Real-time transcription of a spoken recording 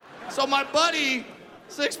So my buddy,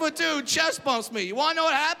 6'2", chest bumps me. You wanna know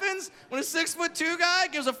what happens when a 6'2" guy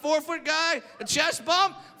gives a 4-foot guy a chest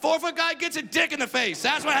bump? 4-foot guy gets a dick in the face.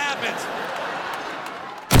 That's what happens.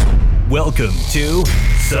 Welcome to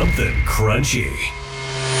Something Crunchy,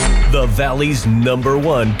 the Valley's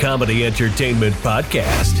 #1 comedy entertainment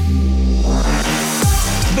podcast.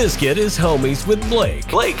 Biscuit is homies with Blake.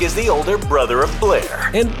 Blake is the older brother of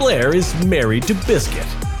Blair, and Blair is married to Biscuit.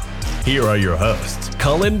 Here are your hosts,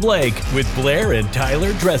 Cullen Blake with Blair and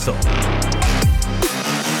Tyler Dressel.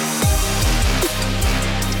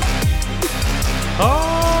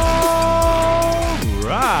 All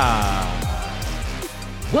right.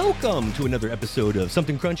 Welcome to another episode of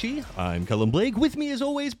Something Crunchy. I'm Cullen Blake. With me, as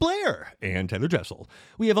always, Blair and Tyler Dressel.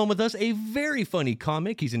 We have on with us a very funny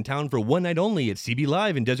comic. He's in town for one night only at CB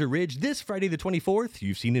Live in Desert Ridge this Friday the 24th.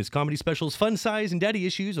 You've seen his comedy specials Fun Size and Daddy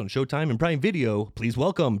Issues on Showtime and Prime Video. Please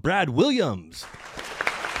welcome Brad Williams.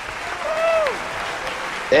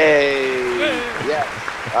 Hey, yes,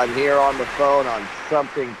 I'm here on the phone on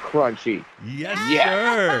Something Crunchy. Yes, Yeah.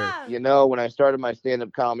 sir. You know, when I started my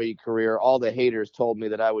stand-up comedy career, all the haters told me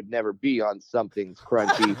that I would never be on Something's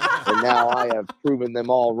Crunchy, and now I have proven them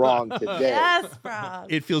all wrong today. Yes, bro.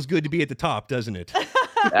 It feels good to be at the top, doesn't it?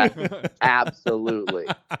 Absolutely.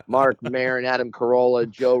 Mark Maron, Adam Carolla,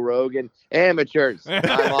 Joe Rogan, amateurs. Eat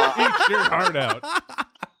your heart out.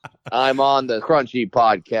 I'm on the Crunchy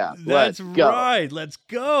podcast. That's Let's go. right. Let's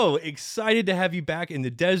go. Excited to have you back in the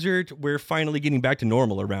desert. We're finally getting back to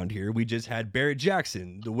normal around here. We just had Barrett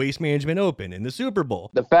Jackson, the Waste Management Open, and the Super Bowl.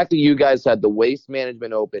 The fact that you guys had the Waste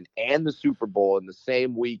Management Open and the Super Bowl in the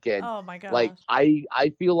same weekend, Oh my gosh. like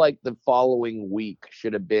I feel like the following week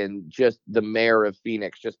should have been just the mayor of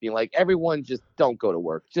Phoenix just being like, everyone just don't go to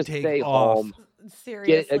work. Just Take stay off. home.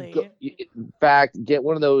 Seriously. In fact, get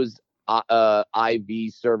one of those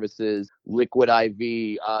IV services, liquid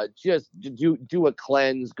IV, just do a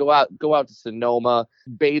cleanse, go out to Sonoma,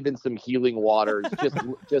 bathe in some healing waters, just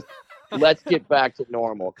let's get back to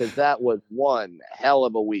normal, because that was one hell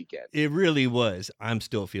of a weekend. It really was. I'm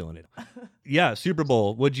still feeling it. Yeah, Super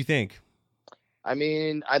Bowl. What'd you think? I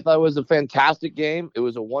mean, I thought it was a fantastic game. It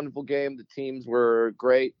was a wonderful game. The teams were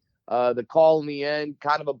great. The call in the end,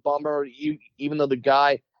 kind of a bummer, even though the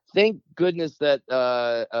guy, thank goodness that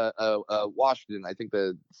Washington, I think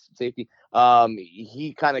the safety,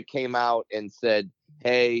 he kind of came out and said,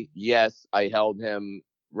 hey, yes, I held him.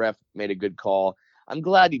 Ref made a good call. I'm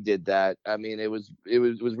glad he did that. I mean, it was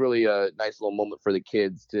really a nice little moment for the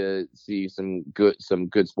kids to see some good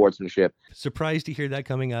sportsmanship. Surprised to hear that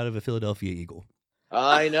coming out of a Philadelphia Eagle.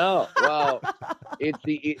 I know. Well, it's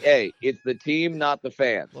the team, not the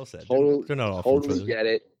fans. Well said. Totally, They're not all from totally Philly. get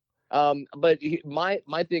it. But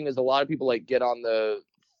my thing is, a lot of people like get on the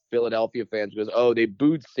Philadelphia fans because, oh, they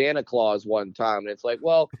booed Santa Claus one time, and it's like,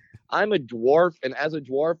 well, I'm a dwarf, and as a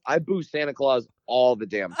dwarf, I boo Santa Claus all the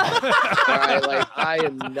damn time. All right? Like, I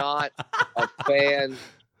am not a fan.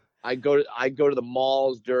 I go to the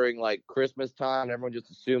malls during like Christmas time, and everyone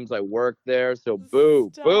just assumes I work there. So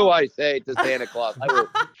boo, Stop. boo, I say to Santa Claus. I will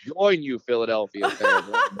join you, Philadelphia fans.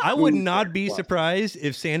 I would Boo not Santa be Claus. surprised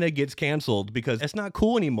if Santa gets canceled, because that's not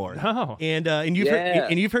cool anymore. No. And you've Yeah.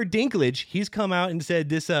 heard Dinklage. He's come out and said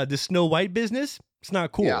this Snow White business, it's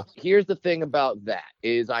not cool. Yeah. Here's the thing about that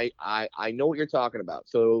is I know what you're talking about.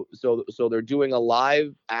 So they're doing a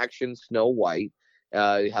live action Snow White,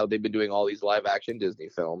 how they've been doing all these live action Disney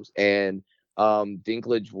films, and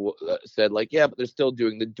Dinklage said like, yeah, but they're still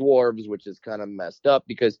doing the dwarves, which is kind of messed up,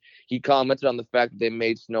 because he commented on the fact that they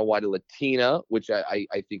made Snow White a Latina, which I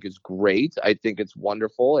think is great. I think it's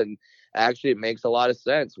wonderful, and actually it makes a lot of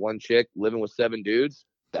sense. One chick living with 7 dudes,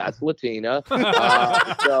 that's Latina.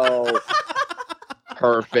 So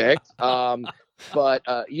perfect. But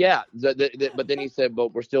yeah, but then he said,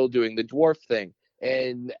 but we're still doing the dwarf thing.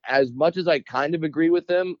 And as much as I kind of agree with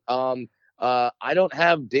him, I don't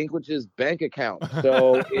have Dinklage's bank account.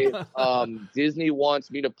 So if Disney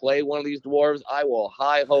wants me to play one of these dwarves, I will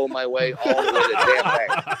hi-ho my way all the way to damn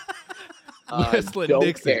bank. Yes, let Don't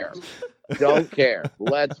Nixon. care. Don't care.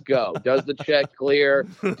 Let's go. Does the check clear?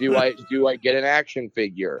 Do I get an action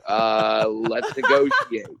figure? Let's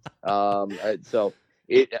negotiate. So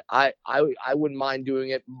I wouldn't mind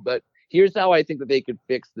doing it, but here's how I think that they could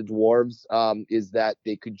fix the dwarves, is that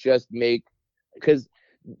they could just make, because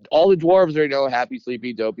all the dwarves are, happy,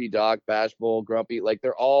 sleepy, dopey, doc, bashful, grumpy. Like,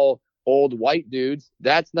 they're all old white dudes.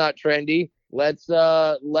 That's not trendy. Let's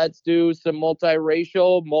do some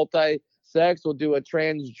multiracial, sex, we'll do a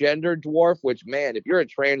transgender dwarf. Which, man, if you're a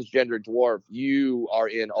transgender dwarf, you are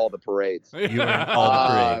in all the parades. You are in all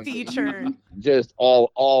the parades. Featured. Just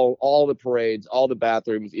all the parades, all the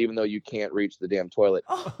bathrooms, even though you can't reach the damn toilet.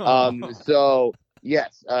 So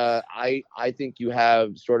yes, I think you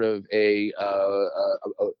have sort of a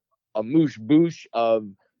moosh boosh of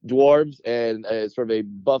dwarves and sort of a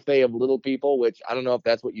buffet of little people, which I don't know if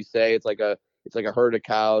that's what you say. It's like a herd of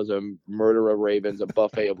cows, a murder of ravens, a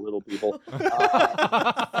buffet of little people.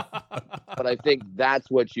 But I think that's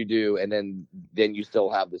what you do, and then you still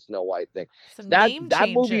have the Snow White thing. Some That name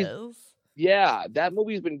movie's changes. Yeah, that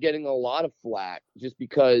movie's been getting a lot of flack just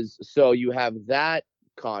because. So you have that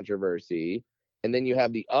controversy, and then you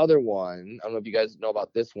have the other one. I don't know if you guys know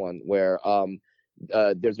about this one, where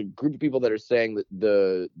there's a group of people that are saying that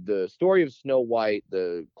the story of Snow White,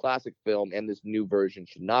 the classic film, and this new version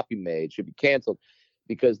should not be made, should be canceled,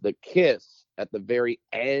 because the kiss at the very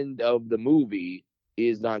end of the movie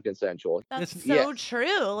is non-consensual. That's It's- so yes.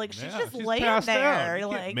 true. Like she's just she's laying passed there. out. You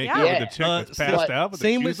can't Like, make yeah. it with a chick that's passed out with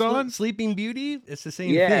Same the with shoes on. Sleeping Beauty. It's the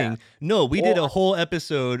same Yeah. thing. No, we did Well, a whole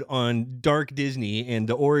episode on Dark Disney and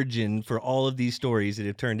the origin for all of these stories that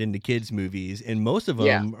have turned into kids' movies, and most of them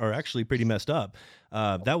Yeah. are actually pretty messed up.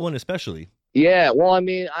 That one especially. Yeah, well, I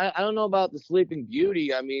mean, I don't know about the Sleeping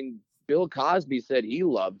Beauty. I mean, Bill Cosby said he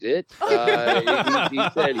loved it. He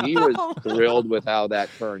said he was thrilled with how that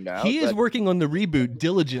turned out. He is but- working on the reboot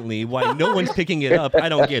diligently. Why no one's picking it up? I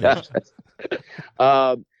don't get it.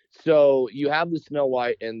 So you have the Snow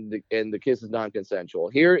White and the kiss is non-consensual.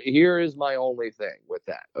 Here is my only thing with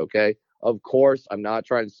that. Okay, of course, I'm not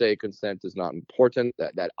trying to say consent is not important.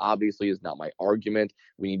 That obviously is not my argument.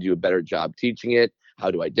 We need to do a better job teaching it,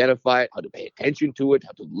 how to identify it, how to pay attention to it,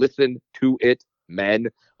 how to listen to it. Men,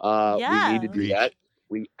 we need to do that.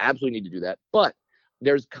 We absolutely need to do that. But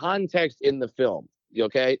there's context in the film.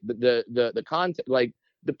 Okay, the context, like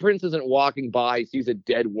the prince isn't walking by, sees a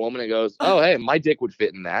dead woman, and goes, "Oh, hey, my dick would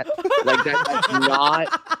fit in that." Like that's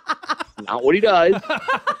not what he does.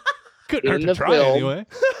 Couldn't hurt in to the try film. anyway.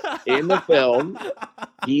 In the film,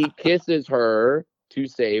 he kisses her to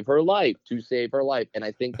save her life. And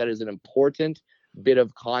I think that is an important bit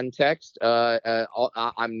of context.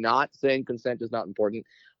 I'm not saying consent is not important.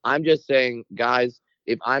 I'm just saying, guys,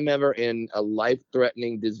 if I'm ever in a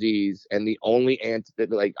life-threatening disease and the only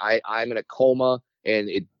I'm in a coma and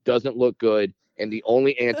it doesn't look good, and the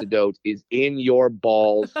only antidote is in your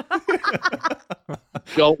balls,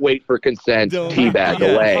 don't wait for consent. Teabag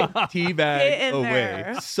away. Get Teabag in away.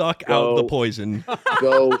 there. Suck out the poison.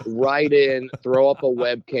 Go right in, throw up a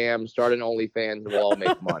webcam, start an OnlyFans, and we'll all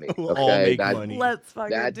make money. Okay, We'll all make money. Let's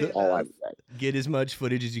fucking That's do all I'm this. saying. Get as much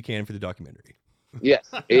footage as you can for the documentary.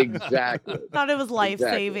 Yes, exactly. Thought it was life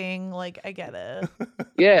saving. Like I get it.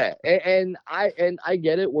 Yeah, and I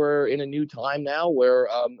get it. We're in a new time now where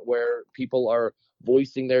people are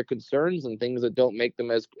voicing their concerns and things that don't make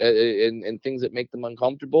them as and things that make them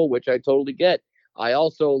uncomfortable, which I totally get. I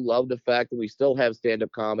also love the fact that we still have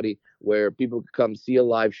stand-up comedy where people can come see a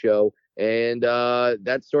live show, and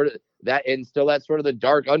that's sort of that, and still that's sort of the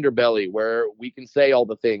dark underbelly where we can say all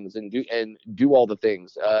the things and do all the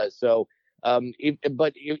things.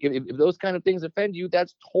 If those kind of things offend you,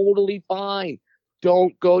 that's totally fine.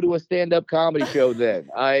 Don't go to a stand-up comedy show then.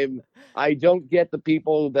 I don't get the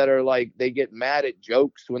people that are like, they get mad at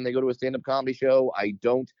jokes when they go to a stand-up comedy show. I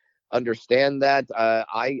don't understand that.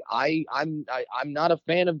 I'm not a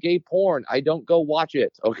fan of gay porn. I don't go watch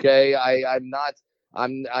it. Okay. I'm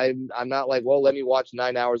not like, well, let me watch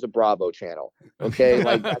 9 hours of Bravo channel. Okay.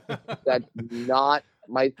 Like that's not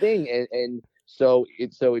my thing. And so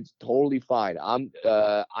it's totally fine.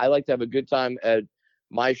 I like to have a good time at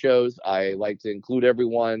my shows. I like to include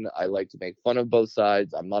everyone. I like to make fun of both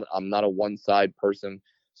sides. I'm not a one side person.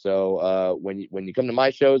 So when you come to my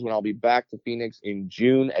shows, when I'll be back to Phoenix in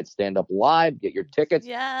June at Stand Up Live, get your tickets.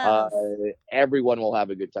 Yes. Everyone will have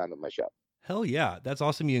a good time at my show. Hell yeah. That's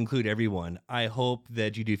awesome. You include everyone. I hope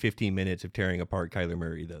that you do 15 minutes of tearing apart Kyler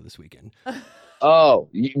Murray, though, this weekend. Oh,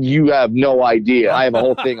 you have no idea. I have a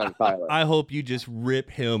whole thing on Kyler. I hope you just rip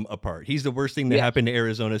him apart. He's the worst thing that happened to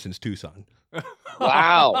Arizona since Tucson.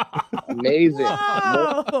 Wow. Amazing.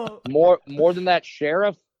 Whoa. More than that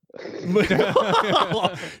sheriff?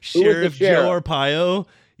 Sheriff Joe sheriff? Arpaio.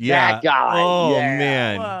 Yeah. That guy. Oh, Yeah.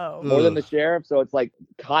 man. Whoa. More than Ugh. the sheriff. So it's like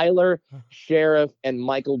Kyler, Sheriff, and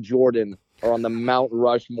Michael Jordan are on the Mount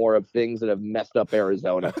Rushmore of things that have messed up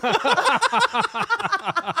Arizona.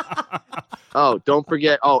 Oh, don't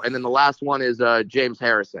forget. Oh, and then the last one is James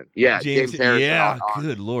Harrison. Yeah, James Harrison. Yeah, on-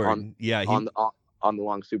 good Lord. on- yeah, on the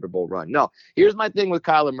long Super Bowl run. No, here's my thing with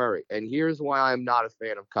Kyler Murray, and here's why I'm not a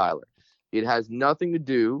fan of Kyler. It has nothing to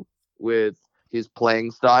do with his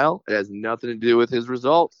playing style. It has nothing to do with his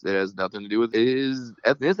results. It has nothing to do with his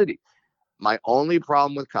ethnicity. My only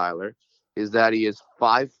problem with Kyler is that he is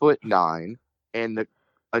 5'9", and the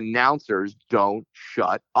announcers don't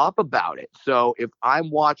shut up about it. So if I'm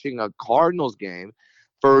watching a Cardinals game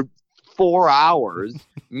for 4 hours,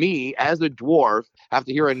 me as a dwarf have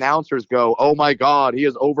to hear announcers go, "Oh my God, he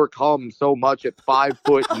has overcome so much at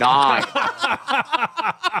 5'9".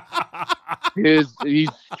 He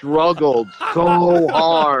struggled so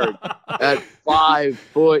hard at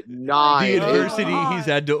 5'9". The adversity he's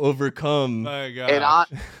had to overcome. My God.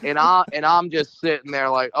 And I'm just sitting there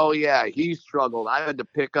like, oh yeah, he struggled. I had to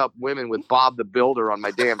pick up women with Bob the Builder on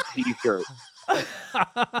my damn t-shirt.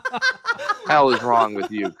 Hell is wrong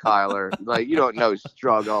with you, Kyler? Like, you don't know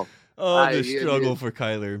struggle. Oh, the struggle for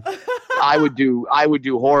Kyler. I would do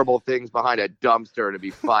horrible things behind a dumpster to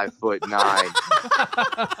be 5'9".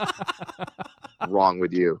 Wrong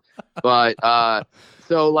with you. But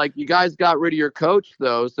so like you guys got rid of your coach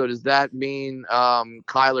though. So does that mean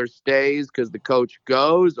Kyler stays because the coach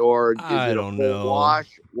goes, or is it a full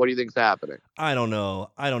wash? What do you think's happening? I don't know.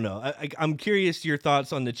 I'm curious your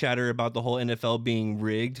thoughts on the chatter about the whole NFL being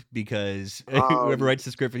rigged, because whoever writes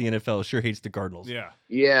the script for the NFL sure hates the Cardinals.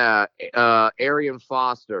 Yeah. Arian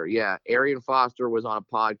Foster. Yeah. Arian Foster was on a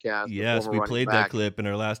podcast. Yes, we played that clip in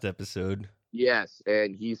our last episode. Yes.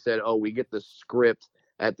 And he said, oh, we get the script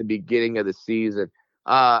at the beginning of the season.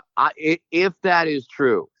 If that is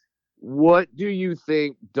true, what do you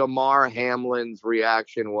think Damar Hamlin's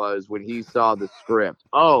reaction was when he saw the script?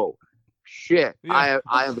 Oh, shit! Yeah.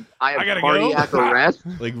 I have cardiac arrest.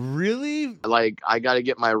 Like, really? Like, I got to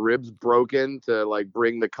get my ribs broken to like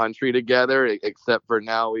bring the country together. Except for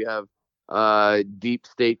now, we have deep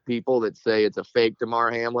state people that say it's a fake Damar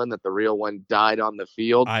Hamlin, that the real one died on the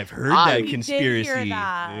field. I've heard that conspiracy. Did hear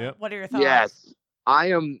that. Yep. What are your thoughts? Yes, I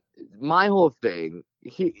am. My whole thing.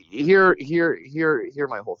 Hear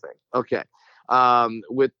my whole thing. Okay.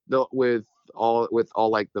 With all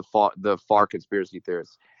like the far conspiracy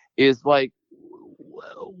theorists is like,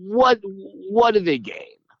 what do they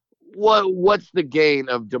gain? What's the gain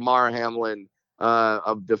of Damar Hamlin,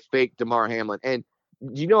 of the fake Damar Hamlin? And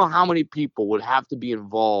do you know how many people would have to be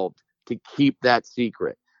involved to keep that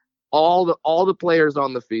secret? All the players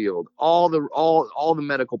on the field, all the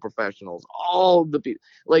medical professionals, all the people.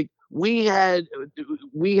 Like we've had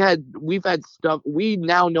stuff. We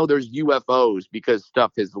now know there's UFOs because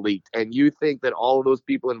stuff has leaked, and you think that all of those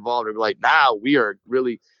people involved are like, now we are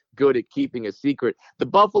really good at keeping a secret. The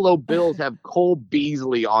Buffalo Bills have Cole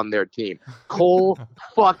Beasley on their team. Cole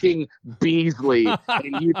fucking Beasley,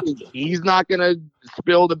 and you think he's not gonna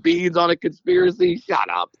spill the beans on a conspiracy? Shut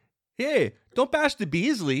up. Hey, don't bash the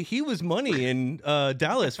Beasley. He was money in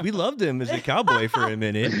Dallas. We loved him as a Cowboy for a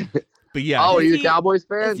minute. But yeah. Oh, are you a Cowboys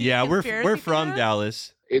fan? Yeah, we're from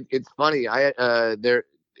Dallas. It's funny. I don't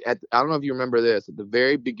know if you remember this. At the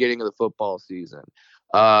very beginning of the football season,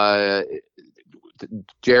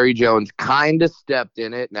 Jerry Jones kind of stepped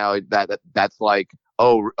in it. Now that's like,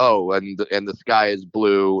 and the sky is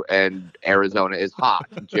blue and Arizona is hot.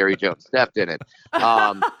 Jerry Jones stepped in it.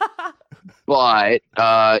 But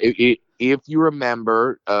if you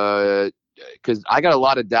remember, because I got a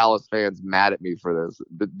lot of Dallas fans mad at me for this.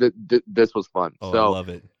 This was fun. Oh, so, I love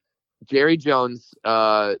it. Jerry Jones,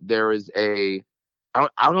 there is I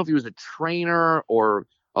don't know if he was a trainer or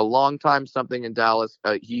a long time something in Dallas.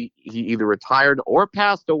 He either retired or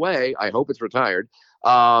passed away. I hope it's retired.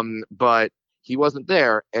 But he wasn't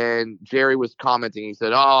there. And Jerry was commenting. He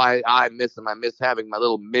said, "Oh, I miss him. I miss having my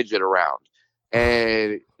little midget around."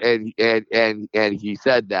 And he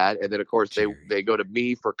said that, and then of course they go to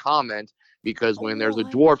me for comment, because when there's a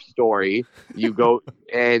dwarf story, you go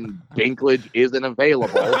and Dinklage isn't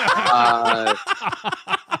available.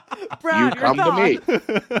 Brad, you come to me.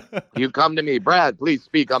 You come to me, Brad. Please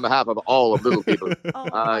speak on behalf of all of little people.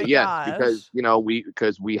 Yes, gosh.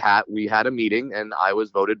 because we had a meeting and I was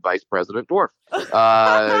voted Vice President Dwarf.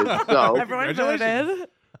 So everyone voted.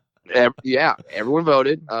 Yeah, everyone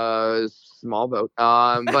voted. Small vote.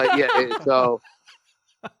 But yeah, so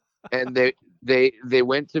and they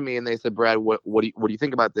went to me and they said, Brad, what do you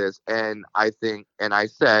think about this? And I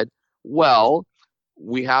said, well,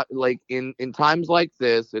 we have, like, in times like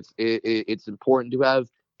this, it's important to have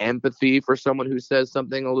empathy for someone who says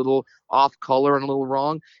something a little off color and a little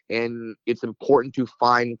wrong, and it's important to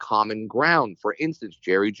find common ground. For instance,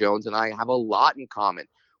 Jerry Jones and I have a lot in common.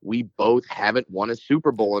 We both haven't won a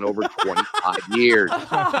Super Bowl in over 25 years.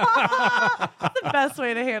 That's the best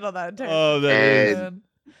way to handle that. Oh, that is.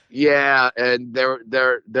 Yeah, and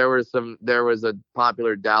there was a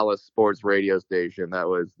popular Dallas sports radio station that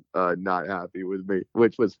was not happy with me,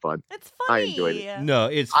 which was fun. It's I funny. enjoyed it. No,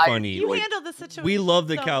 it's I funny. You Like, handled the situation. We love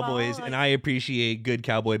the so Cowboys, well, and like, I appreciate good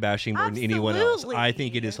cowboy bashing more than anyone else. I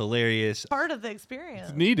think it is Absolutely. hilarious. part of the experience.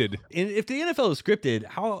 It's needed. And if the NFL is scripted,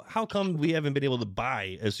 how come we haven't been able to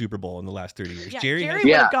buy a Super Bowl in the last 30 years? Yeah, Jerry, Jerry has- would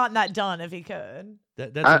Yeah. have gotten that done if he could.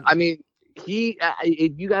 that's I mean,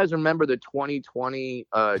 if you guys remember the 2020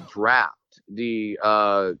 draft, the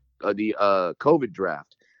COVID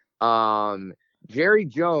draft, Jerry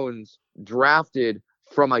Jones drafted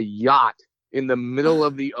from a yacht in the middle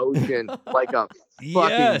of the ocean like a fucking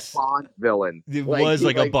yes. Bond villain. It was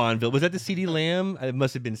like a Bondville. Was that the CD Lamb? It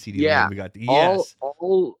must have been CD Yeah. Lamb. We got yes.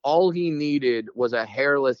 All he needed was a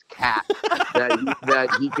hairless cat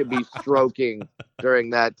that he could be stroking during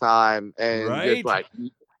that time, and Right? just like,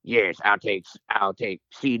 yes, I'll take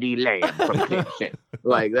CD Lamb from Clemson.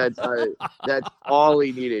 Like that's all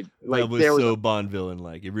he needed. Like that was there was so Bond villain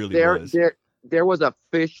like. It really there was. there was a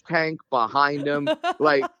fish tank behind him.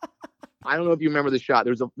 Like, I don't know if you remember the shot.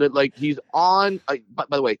 There's he's on. By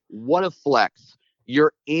the way, what a flex!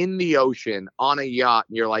 You're in the ocean on a yacht,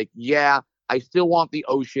 and you're like, yeah, I still want the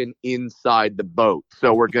ocean inside the boat,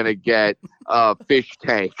 so we're gonna get a fish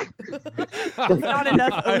tank. Not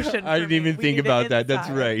enough ocean. I for didn't me. even We think need it about that. That's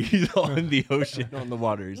inside. right. He's on the ocean, on the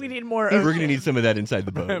waters. We need more ocean. We're gonna need some of that inside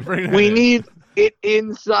the boat. We need it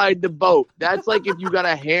inside the boat. That's like if you got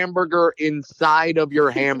a hamburger inside of your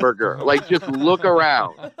hamburger. Like, just look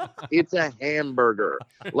around. It's a hamburger.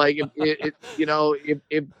 Like, if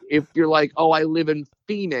you're like, oh, I live in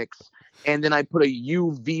Phoenix, and then I put a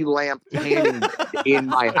UV lamp tanning in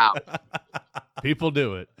my house. People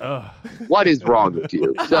do it. Ugh. What is wrong with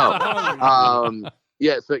you? So,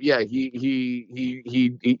 he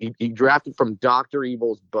drafted from Dr.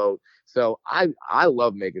 Evil's boat. So I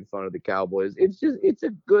love making fun of the Cowboys. It's a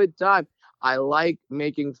good time. I like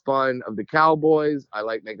making fun of the Cowboys. I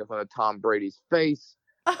like making fun of Tom Brady's face.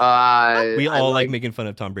 We I all like making fun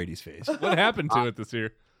of Tom Brady's face. What happened to it this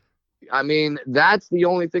year? I mean, that's the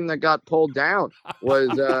only thing that got pulled down was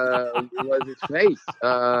his face.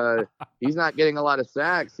 He's not getting a lot of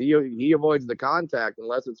sacks. He avoids the contact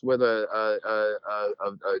unless it's with a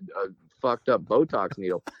fucked up Botox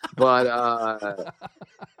needle. But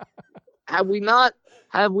have we not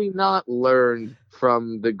learned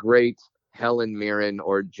from the great Helen Mirren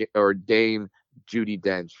or Dame Judi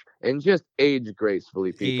Dench and just age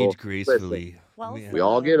gracefully, people? Age gracefully. Listen, Well Man. we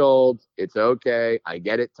all get old. It's okay. I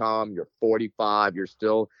get it, Tom. You're 45. You're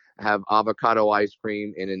still have avocado ice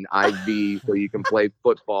cream in an IV so you can play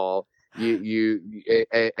football. And you're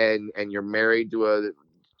married to a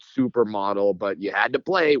supermodel, but you had to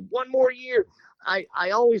play one more year. I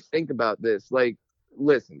always think about this. Like,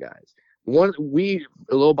 listen, guys. A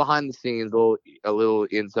little behind the scenes, a little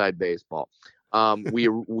inside baseball.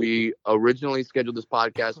 We originally scheduled this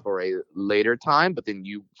podcast for a later time, but then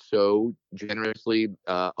you so generously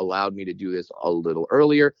allowed me to do this a little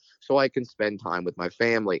earlier so I can spend time with my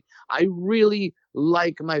family. I really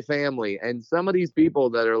like my family, and some of these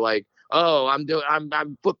people that are like, oh, I'm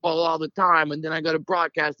football all the time, and then I got a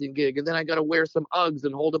broadcasting gig, and then I got to wear some Uggs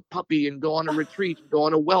and hold a puppy and go on a retreat and go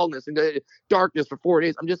on a wellness and go to darkness for 4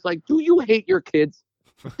 days. I'm just like, do you hate your kids?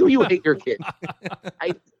 Do you hate your kids?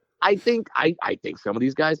 I think some of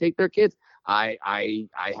these guys hate their kids. I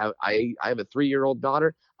have a 3-year-old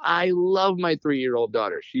daughter. I love my 3-year-old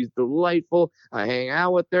daughter. She's delightful. I hang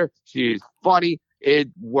out with her. She's funny. It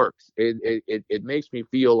works. It makes me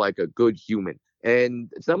feel like a good human.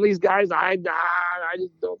 And some of these guys, I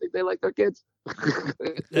just don't think they like their kids.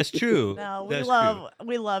 That's true. No, That's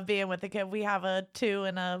we love being with the kid. We have a 2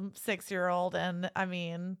 and a 6-year-old, and I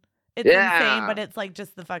mean, it's Yeah. insane, but it's like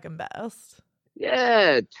just the fucking best.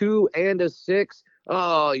 Yeah, 2 and a 6.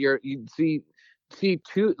 Oh, you see 2.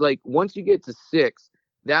 Like, once you get to 6,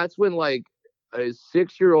 that's when like a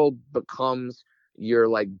 6-year-old becomes your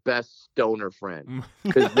like best stoner friend,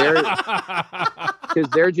 because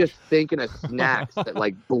they're just thinking of snacks that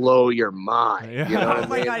like blow your mind. Yeah. You know what Oh I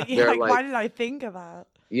my mean? god! They're Yeah, like, why did I think of that?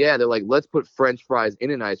 Yeah, they're like, let's put French fries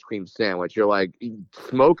in an ice cream sandwich. You're like,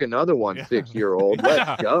 smoke another one, Yeah. 6-year-old. Yeah.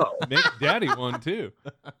 Let's go. Make daddy one too.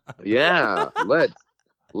 Yeah, let's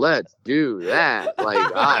do that.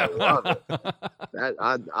 Like, I love it. That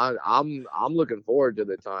I'm looking forward to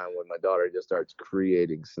the time when my daughter just starts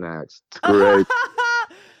creating snacks. It's great.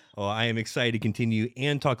 Oh, I am excited to continue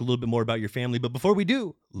and talk a little bit more about your family. But before we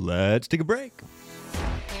do, let's take a break.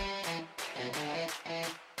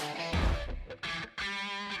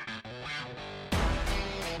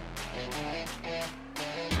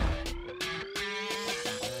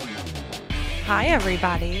 Hi,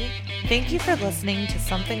 everybody. Thank you for listening to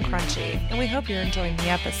Something Crunchy, and we hope you're enjoying the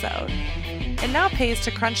episode. It now pays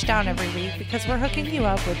to crunch down every week because we're hooking you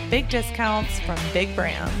up with big discounts from big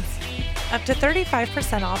brands. Up to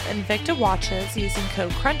 35% off Invicta watches using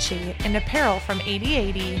code CRUNCHY and apparel from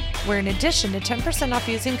 8080, where in addition to 10% off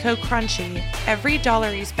using code CRUNCHY, every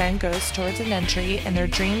dollar you spend goes towards an entry in their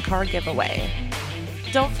dream car giveaway.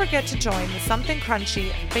 Don't forget to join the Something Crunchy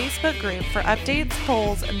Facebook group for updates,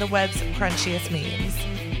 polls, and the web's crunchiest memes.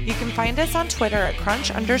 You can find us on Twitter at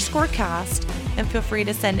crunch_cast, and feel free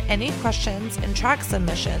to send any questions and track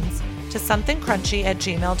submissions to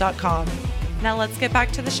somethingcrunchy@gmail.com. Now let's get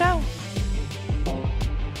back to the show.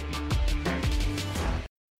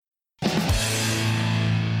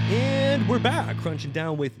 And we're back, crunching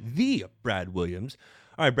down with the Brad Williams.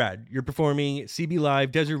 All right, Brad, you're performing CB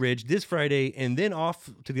Live, Desert Ridge this Friday, and then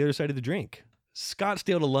off to the other side of the drink.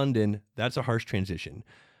 Scottsdale to London, that's a harsh transition.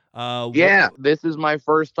 This is my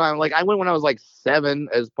first time. Like, I went when I was like 7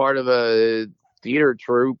 as part of a theater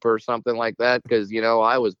troupe or something like that because, you know,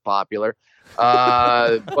 I was popular.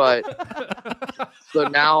 But so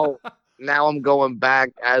now I'm going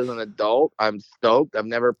back as an adult. I'm stoked. I've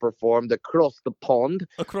never performed across the pond.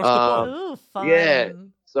 Across the pond. Ooh, fun. Yeah.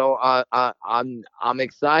 So I'm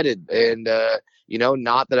excited, and you know,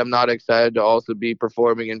 not that I'm not excited to also be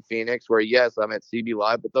performing in Phoenix, where yes, I'm at CB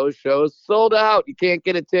Live, but those shows sold out. You can't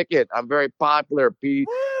get a ticket. I'm very popular.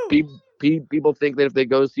 People think that if they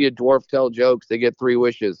go see a dwarf tell jokes, they get 3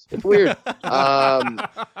 wishes. It's weird.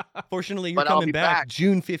 Fortunately, you're but I'll coming be back.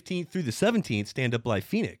 June 15th through the 17th, Stand Up Live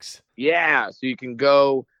Phoenix. Yeah, so you can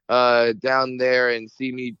go down there and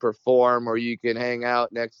see me perform, or you can hang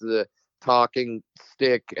out next to the Talking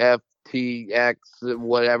Stick FTX,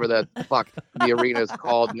 whatever the fuck the arena's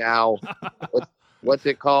called now. What's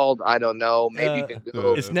it called? I don't know. Maybe you can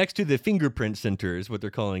go. It's next to the Fingerprint Center is what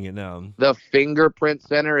they're calling it now. The Fingerprint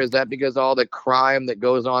Center, is that because all the crime that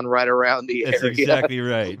goes on right around the That's area? exactly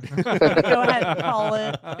right. Go ahead and call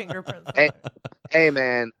it fingerprints. Hey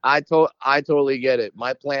man, I totally get it.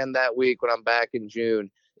 My plan that week when I'm back in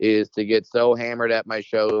June is to get so hammered at my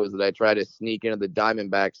shows that I try to sneak into the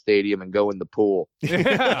Diamondback Stadium and go in the pool.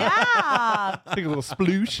 Yeah. Take a little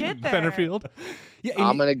sploosh Get in there. center field. Yeah,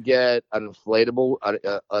 I'm gonna get an inflatable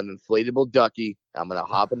ducky. I'm gonna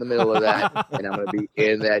hop in the middle of that, and I'm gonna be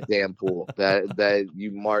in that damn pool. That you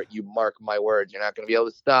mark my words. You're not gonna be able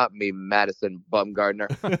to stop me, Madison Bumgardner.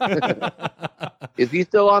 Is he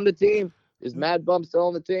still on the team? Is Mad Bum still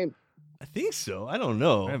on the team? I think so. I don't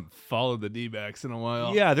know. I haven't followed the D-backs in a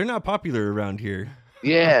while. Yeah, they're not popular around here.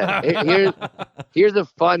 Yeah. Here's a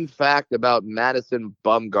fun fact about Madison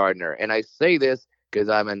Bumgardner, and I say this because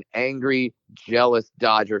I'm an angry, jealous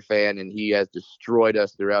Dodger fan, and he has destroyed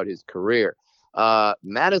us throughout his career.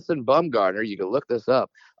 Madison Bumgardner, you can look this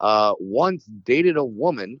up, once dated a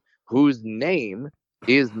woman whose name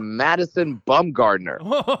is Madison Bumgardner.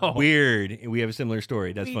 Whoa. Weird. We have a similar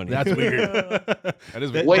story. That's funny. That's weird. That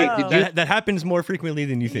is weird. Wait, No. did you, That happens more frequently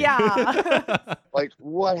than you think. Yeah. like,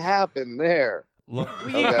 what happened there? You're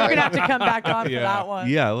going to have to come back on for Yeah. that one.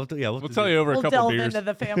 Yeah, we'll We'll tell you over We'll a couple delve beers. into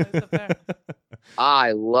the families up there.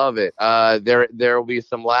 I love it. There will be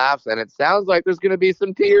some laughs, and it sounds like there's going to be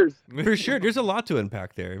some tears. For sure. There's a lot to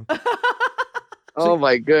unpack there. Oh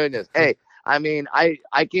my goodness. Hey, I mean, I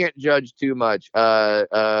can't judge too much.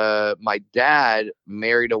 My dad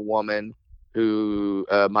married a woman who,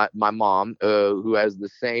 my mom, who has the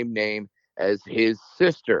same name as his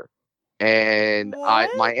sister. And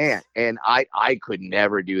What? my aunt, and I could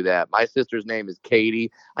never do that. My sister's name is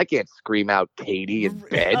Katie. I can't scream out Katie in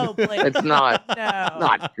bed. Oh, Blake. It's not No.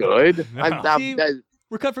 not good. No. See,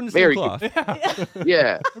 We're cut from the same Very cloth.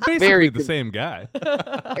 yeah. We're basically Very the good. same guy.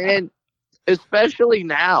 And especially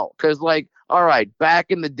now, because like, all right, back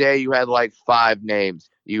in the day, you had like 5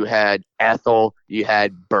 names. You had Ethel, you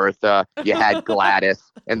had Bertha, you had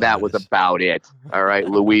Gladys, and that was Gladys. about it. All right,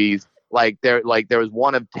 Louise. There was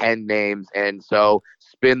one of 10 names, and so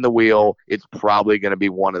spin the wheel. It's probably going to be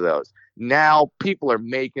one of those. Now people are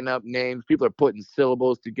making up names. People are putting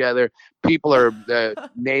syllables together. People are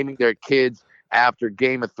naming their kids after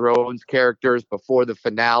Game of Thrones characters before the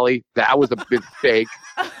finale. That was a mistake.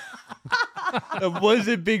 It was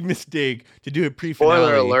a big mistake to do it pre-finale.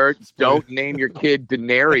 Spoiler alert, don't name your kid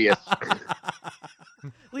Daenerys.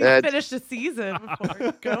 At least finish the season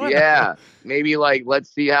before going. Yeah, maybe like, let's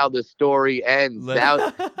see how the story ends.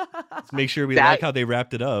 Let's make sure we That- like how they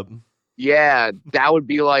wrapped it up. Yeah, that would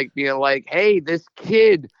be like being like, hey, this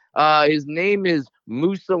kid, his name is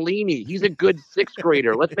Mussolini. He's a good 6th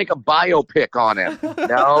grader. Let's make a biopic on him.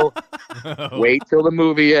 No, wait till the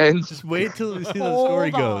movie ends. Just wait till we see how the Hold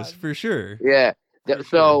story on. goes, for sure. Yeah.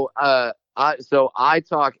 So So I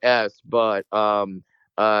talk S, but I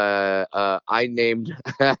named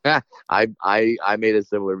I made a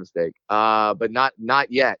similar mistake. But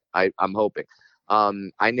not yet. I'm hoping.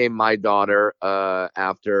 I named my daughter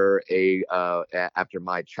after after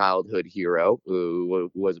my childhood hero who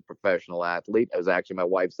was a professional athlete. It was actually my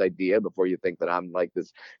wife's idea. Before you think that I'm like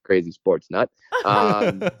this crazy sports nut,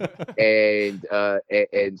 and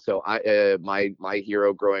so my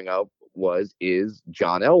hero growing up is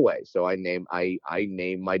John Elway. So I named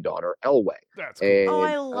my daughter Elway. That's cool. And,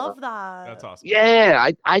 I love that. That's awesome. Yeah,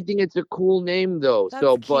 I think it's a cool name though. That's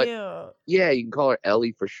so, cute. but yeah, you can call her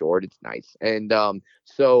Ellie for short. It's nice. And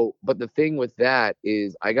but the thing with that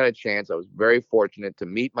is I got a chance. I was very fortunate to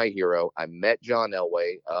meet my hero. I met John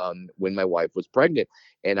Elway when my wife was pregnant,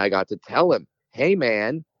 and I got to tell him, "Hey,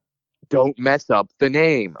 man, don't mess up the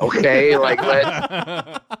name, okay? Like,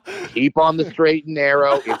 let's keep on the straight and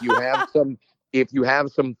narrow. If you have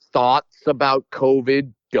some thoughts about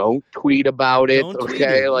COVID, don't tweet about it, Don't tweet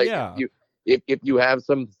okay? it, Like, yeah. if you have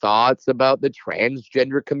some thoughts about the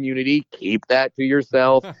transgender community, keep that to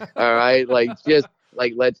yourself, all right? Like, just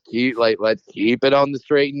let's keep it on the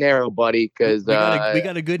straight and narrow, buddy, because we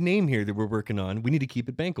got a good name here that we're working on. We need to keep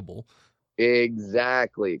it bankable.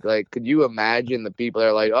 Exactly. Like, could you imagine the people that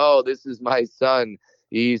are like, "Oh, this is my son.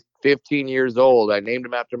 He's 15 years old. I named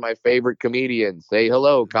him after my favorite comedian. Say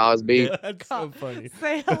hello, Cosby." That's so funny.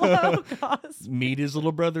 Say hello, Cosby. Meet his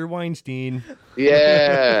little brother Weinstein.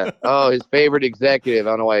 Yeah. Oh, his favorite executive. I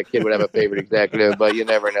don't know why a kid would have a favorite executive, but you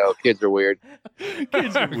never know. Kids are weird.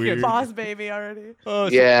 Kids are weird. Boss baby already. Oh,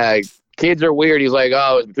 so- Yeah. Kids are weird. He's like,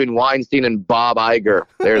 "Oh, it's between Weinstein and Bob Iger."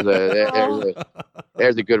 There's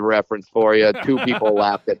a good reference for you. Two people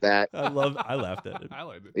laughed at that. I laughed at it. I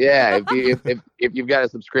like it. Yeah, if you've got a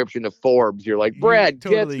subscription to Forbes, you're like, Brad You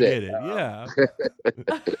totally gets get it.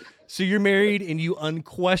 Yeah. So you're married and you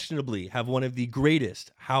unquestionably have one of the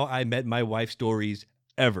greatest How I Met My Wife stories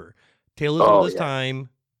ever. Tale as old as time.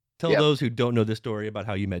 Tell Yep. those who don't know the story about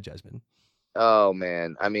how you met Jasmine. Oh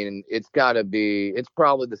man, I mean, it's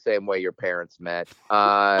probably the same way your parents met.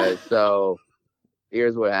 So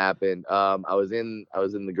here's what happened. I was in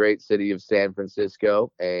the great city of San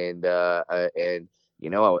Francisco, and you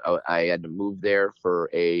know, I had to move there for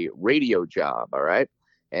a radio job. All right,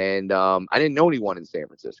 and I didn't know anyone in San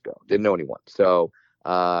Francisco. Didn't know anyone, so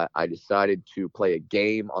I decided to play a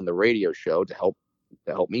game on the radio show to help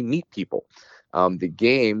me meet people. The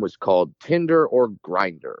game was called Tinder or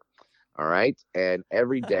Grindr. All right. And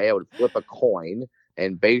every day I would flip a coin,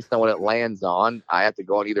 and based on what it lands on, I have to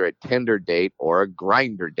go on either a Tinder date or a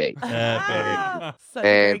Grindr date. Such a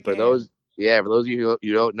And great for game. those of you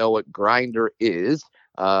who don't know what Grindr is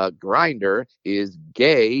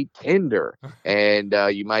gay Tinder. And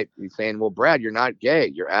you might be saying, "Well, Brad, you're not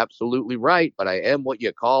gay." You're absolutely right, but I am what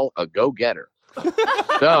you call a go-getter.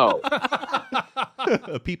 So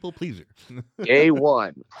A people pleaser.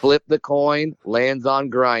 A1, flip the coin, lands on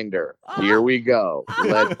Grindr. Here we go.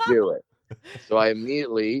 Let's do it. So I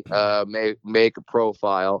immediately make a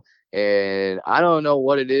profile, and I don't know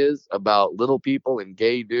what it is about little people and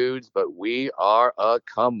gay dudes, but we are a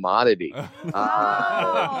commodity.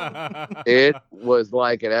 It was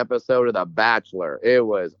like an episode of The Bachelor. It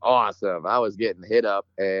was awesome. I was getting hit up,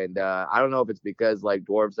 and I don't know if it's because like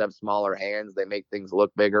dwarves have smaller hands, they make things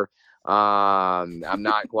look bigger. I'm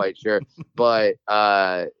not quite sure, but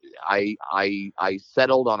I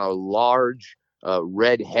settled on a large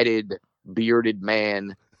red-headed bearded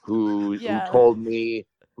man who told me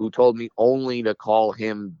only to call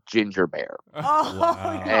him Ginger Bear. Oh,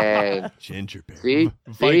 Wow. And Ginger Bear.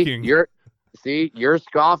 Viking. you're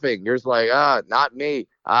scoffing. You're just like, not me.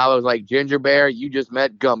 I was like, Ginger Bear, you just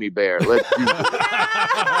met Gummy Bear. Let's do this.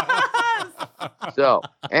 So,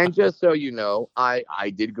 and just so you know, I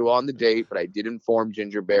did go on the date, but I did inform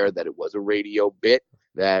Ginger Bear that it was a radio bit,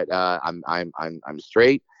 that I'm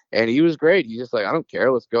straight. And he was great. He's just like, "I don't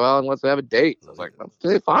care. Let's go out and let's have a date." I was like,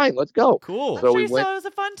 "Okay, fine, let's go." Cool. I'm So sure we you went- saw it was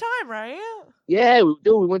a fun time, right? Yeah,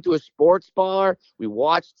 we went to a sports bar. We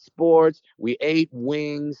watched sports. We ate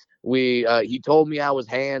wings. He told me I was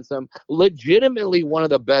handsome. Legitimately one of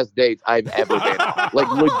the best dates I've ever been on.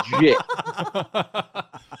 Like, legit.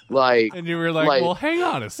 Like, And you were like, well, hang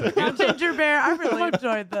on a Now, second. Ginger Bear, I really enjoyed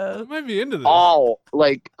I this. might be into this. I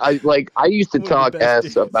used to One of the talk best S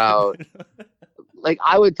dates. about, like,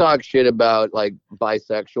 I would talk shit about like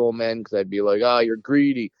bisexual men because I'd be like, "Oh, you're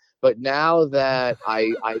greedy." But now that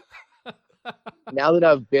now that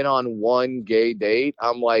I've been on one gay date,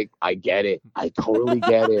 I'm like, I get it. I totally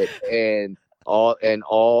get it. And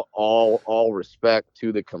all respect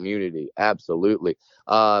to the community, absolutely.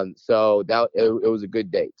 So it was a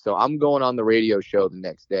good date. So I'm going on the radio show the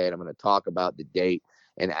next day, and I'm going to talk about the date.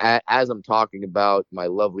 And as I'm talking about my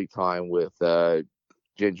lovely time with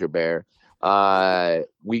Ginger Bear,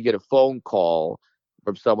 we get a phone call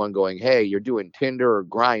from someone going, "Hey, you're doing Tinder or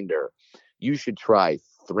Grinder? You should try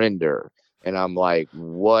Thrinder." And I'm like,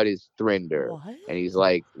 "What is Thrinder?" What? And he's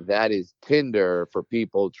like, "That is Tinder for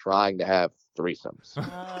people trying to have threesomes."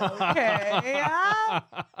 Okay.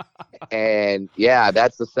 And yeah,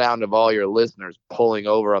 that's the sound of all your listeners pulling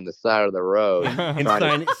over on the side of the road. And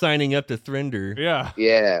trying to- signing up to Thrinder. Yeah.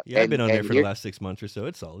 yeah. Yeah, I've been on there for the here- last 6 months or so.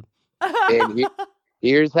 It's solid. and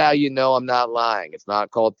here's how you know I'm not lying. It's not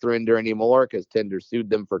called Thrinder anymore because Tinder sued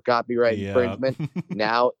them for copyright Yeah. infringement.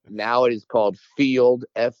 Now it is called Field,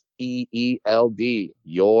 FEELD.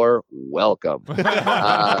 You're welcome.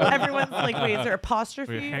 Everyone's like, wait, is there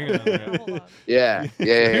apostrophe? Wait, hang on, yeah. Hold on. Yeah.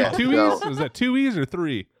 Two So, E's? Was that 2 E's or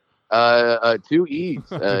 3? 2 E's,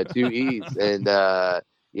 2 E's, and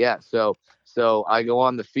yeah. So I go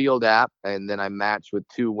on the Field app, and then I match with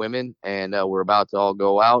 2 women, and we're about to all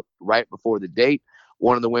go out. Right before the date,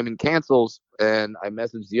 one of the women cancels, and I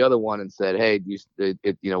messaged the other one and said, "Hey, we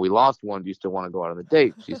lost one. Do you still want to go out on the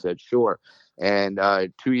date?" She said, "Sure." And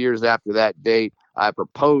 2 years after that date, I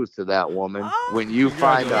proposed to that woman. When you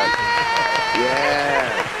find out,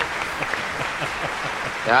 yeah,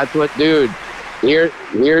 that's what, dude. Here's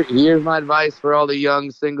my advice for all the young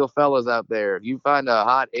single fellas out there. If you find a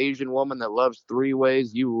hot Asian woman that loves 3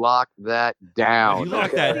 ways, you lock that down. You lock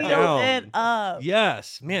that Seal down. it up.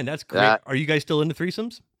 Yes, man, that's great. That- Are you guys still into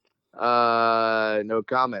threesomes? No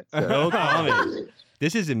comment. sir. No comment.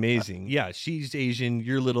 This is amazing. Yeah, she's Asian.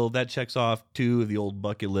 You're little. That checks off 2 of the old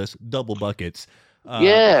bucket list, double buckets.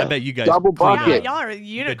 Yeah, I bet you guys double clean Yeah, bucket. up. y'all are Bet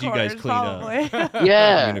you unicorns, guys clean up. probably.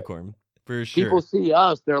 Yeah. Unicorn for sure. People see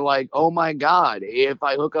us, they're like, "Oh my god, if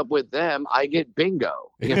I hook up with them, I get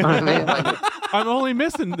bingo." You know what I mean? Like, I'm only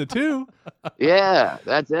missing the 2. yeah,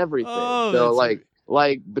 that's everything. Oh, So that's-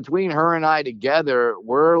 like between her and I together,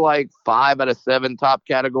 we're like 5 out of 7 top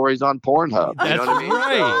categories on Pornhub. You That's know what I mean?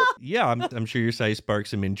 right. Yeah, I'm sure your size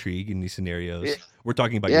sparks some intrigue in these scenarios. Yeah. We're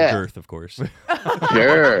talking about Yeah. your girth, of course.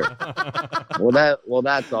 Sure. Well,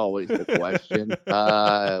 that's always the question.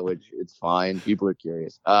 Which it's fine. People are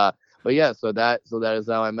curious. But yeah, so that is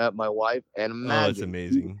how I met my wife. And Oh, that's imagine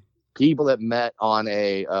amazing. people that met on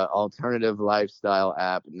a alternative lifestyle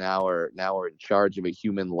app now are in charge of a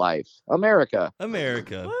human life. America.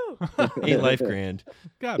 America. Woo. Ain't life grand.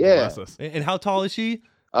 God Yeah. bless us. And how tall is she?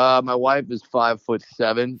 My wife is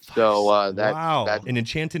 5'7", so that's wow. that's An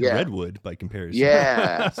enchanted yeah. redwood by comparison.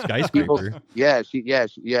 yeah. People, Skyscraper.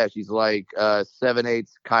 she's like 7/8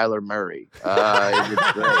 Kyler Murray.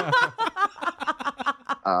 It's great.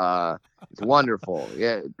 It's wonderful.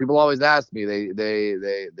 Yeah, people always ask me. They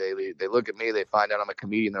look at me. They find out I'm a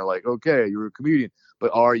comedian. They're like, "Okay, you're a comedian,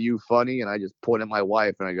 but are you funny?" And I just point at my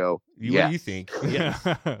wife and I go, What do "Yes." you think? Yes.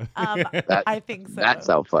 I think so. That's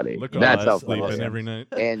how funny. Look at That's us how funny. sleeping I am. every night.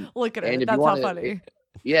 And Look at and it. if That's you how wanna- funny.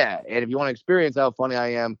 yeah, and if you want to experience how funny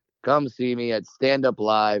I am, come see me at Stand Up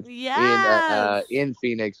Live Yes. in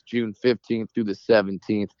Phoenix, June 15th through the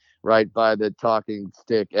 17th, right by the Talking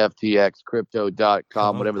Stick FTX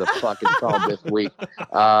Crypto.com, whatever the fuck it's called this week.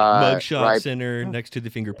 Mugshot Right. Center next to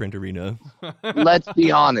the Fingerprint Arena. Let's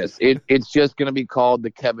be honest, it's just going to be called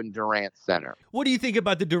the Kevin Durant Center. What do you think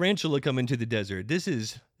about the Durantula coming to the desert? This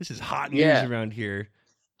is hot news Yeah. around here.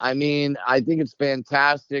 I mean, I think it's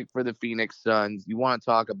fantastic for the Phoenix Suns. You want to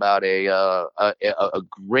talk about a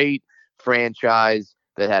great franchise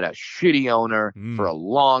that had a shitty owner for a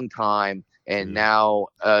long time, and now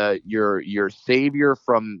your savior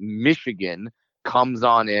from Michigan comes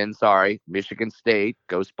on in. Sorry, Michigan State,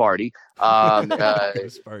 go Sparty.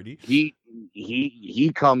 Sparty.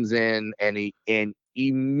 He comes in and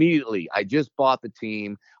immediately, I just bought the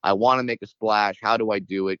team. I want to make a splash. How do I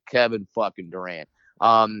do it? Kevin fucking Durant.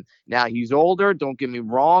 Now he's older, don't get me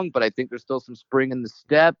wrong, but I think there's still some spring in the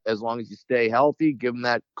step as long as you stay healthy, give him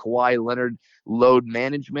that Kawhi Leonard load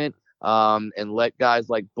management, and let guys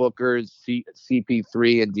like Booker,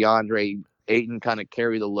 CP3 and DeAndre Ayton kind of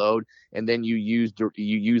carry the load, and then you use the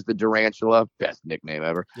Durantula, best nickname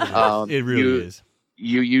ever. It really is.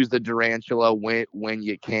 You use the Durantula when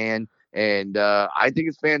you can. And I think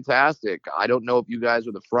it's fantastic. I don't know if you guys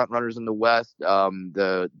are the front runners in the West. We'll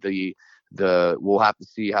have to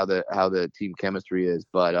see how the team chemistry is,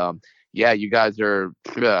 but yeah, you guys are.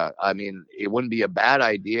 I mean, it wouldn't be a bad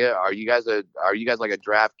idea. Are you guys like a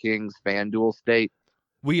DraftKings FanDuel state?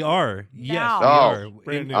 We are. Yes, Now. we Oh, are.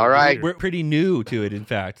 brand new. All right. We're pretty new to it, in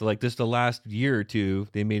fact. Like just the last year or two,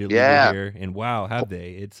 they made it Yeah. legal here, and wow, have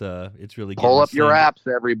they? It's really Pull getting up your slammed.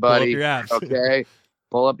 apps, everybody. Pull up your apps. Okay,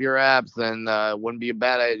 pull up your apps, and wouldn't be a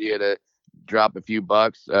bad idea to drop a few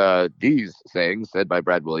bucks. These sayings said by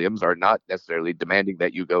Brad Williams are not necessarily demanding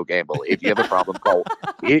that you go gamble. If you have a problem, call.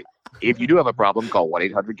 If you do have a problem, call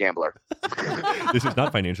 1-800-GAMBLER. This is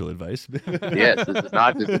not financial advice. Yes, this is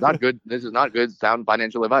not good. This is not good sound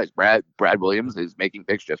financial advice. Brad Williams is making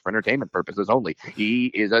picks just for entertainment purposes only. He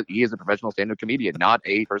is a professional stand-up comedian, not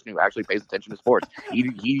a person who actually pays attention to sports.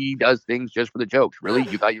 He does things just for the jokes. Really,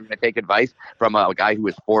 you thought you were going to take advice from a guy who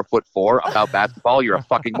is 4'4" about basketball? You're a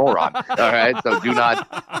fucking moron. All right, so do not.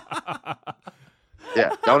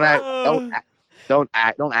 Yeah,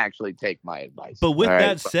 don't actually take my advice. But with all right?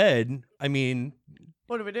 that said, I mean,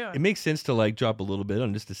 What are we doing? it makes sense to like drop a little bit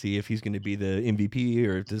on just to see if he's going to be the MVP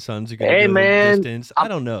or if the Suns are going to Hey, go man, the distance. I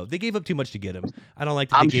don't know. They gave up too much to get him. I don't like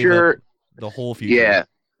that I'm they gave sure. up the whole future.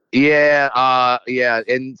 Yeah,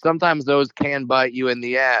 and sometimes those can bite you in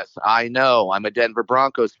the ass. I know. I'm a Denver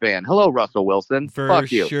Broncos fan. Hello, Russell Wilson. For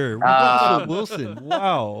Fuck you. sure. Uh, Russell Wilson.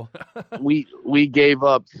 Wow. We gave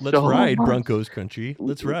up. Let's so ride much. Broncos country.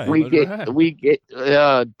 Let's ride. We get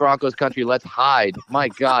Broncos country. Let's hide. My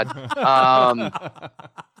God.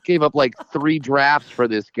 Gave up like 3 drafts for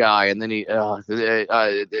this guy, and then he.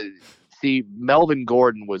 See, Melvin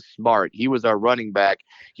Gordon was smart. He was our running back.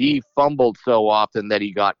 He fumbled so often that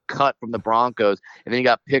he got cut from the Broncos, and then he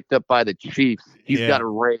got picked up by the Chiefs. He's Yeah. got a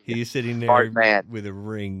ring. He's sitting there Smart man. with a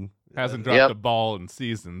ring. Hasn't dropped Yep. a ball in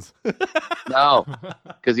seasons. No,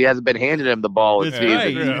 because he hasn't been handed him the ball this That's season.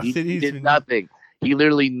 right. Yeah. He He's did been- nothing. He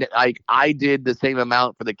literally, like, I did the same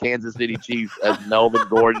amount for the Kansas City Chiefs as Melvin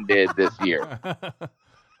Gordon did this year.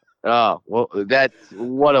 Oh, well, that's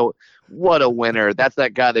what a winner. That's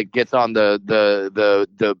that guy that gets on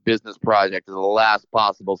the business project at the last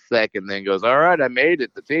possible second, then goes, all right, I made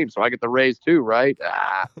it, the team, so I get the raise too, right?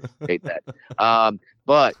 Hate that.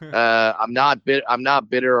 But I'm not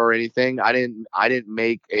bitter or anything. I didn't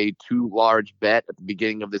make a too large bet at the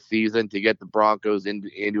beginning of the season to get the Broncos into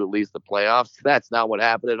at least the playoffs. That's not what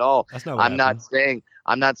happened at all. That's not what I'm not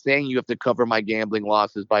happened. saying you have to cover my gambling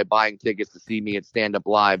losses by buying tickets to see me at Stand Up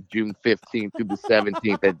Live June 15th through the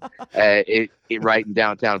 17th at right in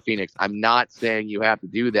downtown Phoenix. I'm not saying you have to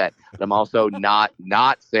do that, but I'm also not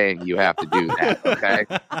saying you have to do that. Okay.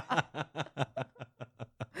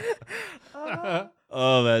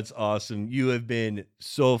 Oh, that's awesome. You have been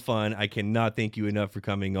so fun. I cannot thank you enough for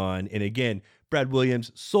coming on. And again, Brad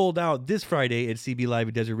Williams sold out this Friday at CB Live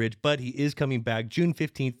at Desert Ridge, but he is coming back June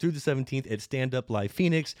 15th through the 17th at Stand Up Live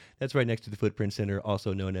Phoenix. That's right next to the Footprint Center,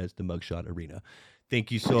 also known as the Mugshot Arena. Thank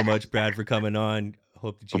you so much, Brad, for coming on.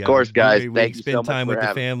 Hope that you Of have course, a guys. great week. Thank you Spend so much time for with the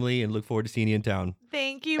having me. family and look forward to seeing you in town.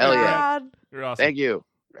 Thank you, Hell yeah. Brad. You're awesome. Thank you.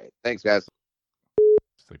 Great. Thanks, guys.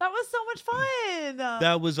 That was so much fun.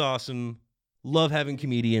 That was awesome. Love having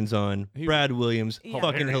comedians on. He- Brad Williams, Yeah.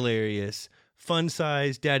 fucking hilarious. Fun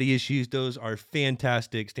Size, Daddy Issues, those are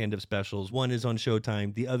fantastic stand-up specials. One is on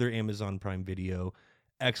Showtime, the other Amazon Prime Video.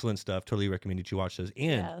 Excellent stuff. Totally recommend that you watch those.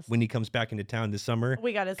 And Yes. when he comes back into town this summer,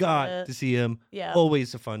 We got to see got it. to see him. Yeah.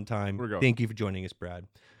 Always a fun time. We're going. Thank you for joining us, Brad.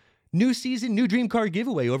 New season, new dream car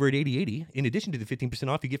giveaway over at 8080. In addition to the 15%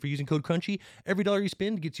 off you get for using code CRUNCHY, every dollar you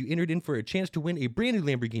spend gets you entered in for a chance to win a brand new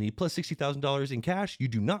Lamborghini plus $60,000 in cash. You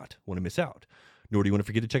do not want to miss out. Nor do you want to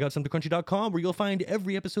forget to check out somethingcrunchy.com, where you'll find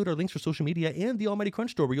every episode, our links for social media, and the Almighty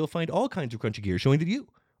Crunch Store, where you'll find all kinds of crunchy gear showing that you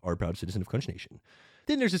are a proud citizen of Crunch Nation.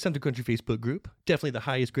 Then there's the Something Crunchy Facebook group. Definitely the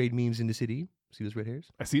highest grade memes in the city. See those red hairs?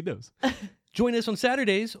 I see those. Join us on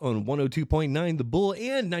Saturdays on 102.9 The Bull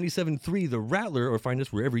and 97.3 The Rattler, or find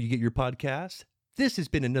us wherever you get your podcasts. This has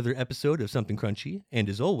been another episode of Something Crunchy, and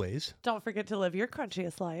as always, Don't forget to live your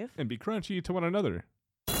crunchiest life. And be crunchy to one another.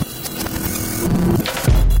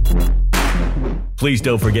 Please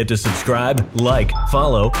don't forget to subscribe, like,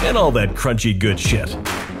 follow, and all that crunchy good shit.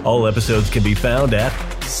 All episodes can be found at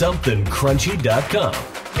somethingcrunchy.com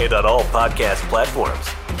and on all podcast platforms.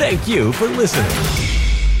 Thank you for listening.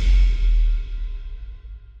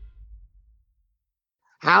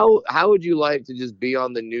 How would you like to just be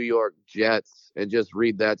on the New York Jets and just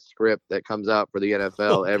read that script that comes out for the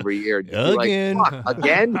NFL every year? Just be like, Again. "Fuck,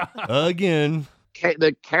 again? again,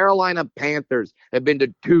 The Carolina Panthers have been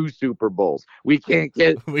to 2 Super Bowls. We can't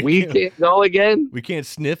We can't go again. we can't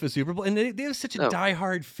sniff a Super Bowl. And they have such a No.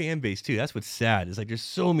 diehard fan base, too. That's what's sad. It's like there's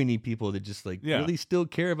so many people that just like Yeah. really still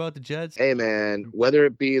care about the Jets. Hey man, whether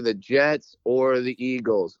it be the Jets or the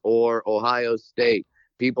Eagles or Ohio State,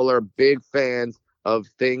 people are big fans of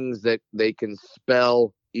things that they can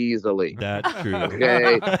spell easily. That's true.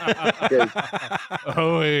 Okay.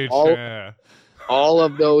 Oh, All- yeah. All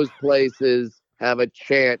of those places have a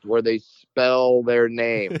chant where they spell their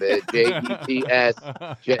name, the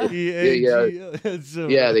Jets.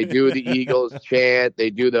 Yeah, they do the Eagles chant. They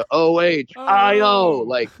do the OHIO.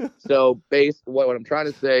 Like, so what I'm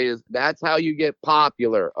trying to say is that's how you get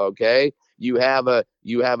popular. Okay, you have a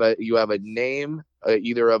name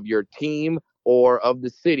either of your team or of the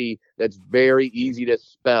city that's very easy to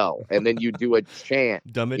spell, and then you do a chant.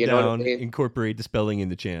 Dumb it You know what I down. mean? Incorporate the spelling in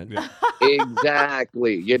the chant.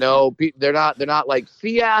 Exactly. You know, they're not like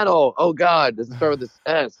Seattle. Oh God, does it start with this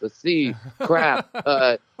S, a C? Crap.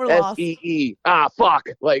 We're lost. SEE. Ah, fuck.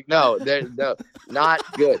 Like no, no, not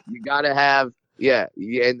good. You gotta have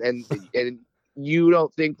and you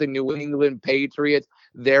don't think the New England Patriots,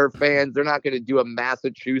 their fans, they're not gonna do a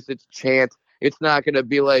Massachusetts chant. It's not gonna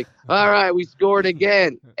be like, all right, we scored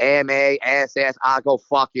again. MASS. Go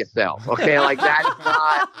fuck yourself. Okay, like that's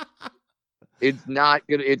not. It's not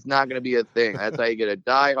gonna be a thing. That's how you get a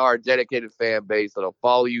diehard, dedicated fan base that'll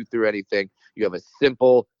follow you through anything. You have a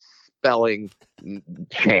simple spelling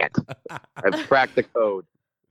chant. I've cracked the code.